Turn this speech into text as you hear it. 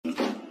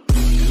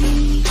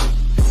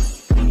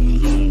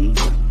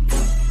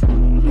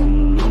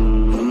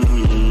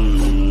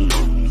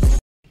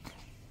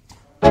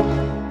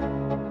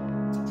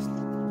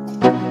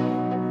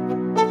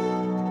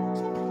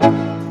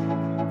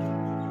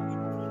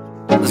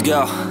Let's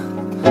go.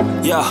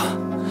 Yo,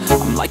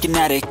 I'm like an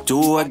addict,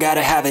 do I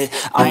gotta have it.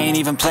 I ain't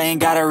even playing,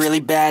 got a really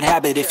bad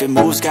habit. If it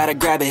moves, gotta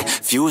grab it,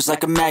 fuse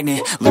like a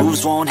magnet.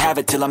 Lose, won't have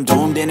it till I'm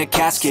doomed in a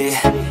casket.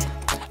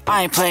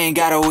 I ain't playing,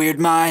 got a weird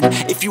mind.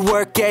 If you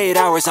work 8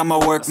 hours,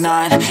 I'ma work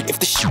 9. If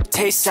the shit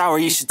tastes sour,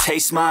 you should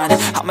taste mine.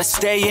 I'ma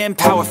stay in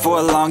power for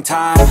a long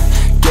time.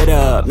 Get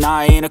up, nah,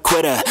 I ain't a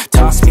quitter.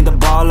 Toss me the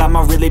ball, I'm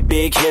a really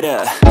big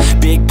hitter.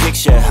 Big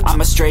picture, I'm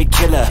a straight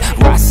killer.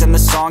 Rising the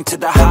song to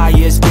the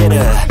highest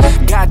bidder.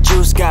 Got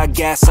juice, got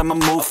gas, I'ma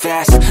move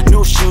fast.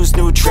 New shoes,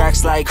 new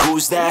tracks, like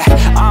who's that?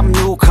 I'm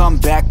new, come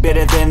back,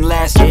 better than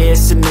last. Yeah,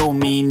 it's a new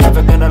me,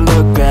 never gonna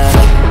look back.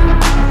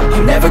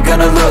 I'm never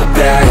gonna look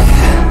back.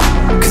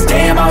 Cause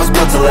damn, I was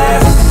built to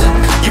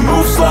last. You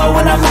move slow,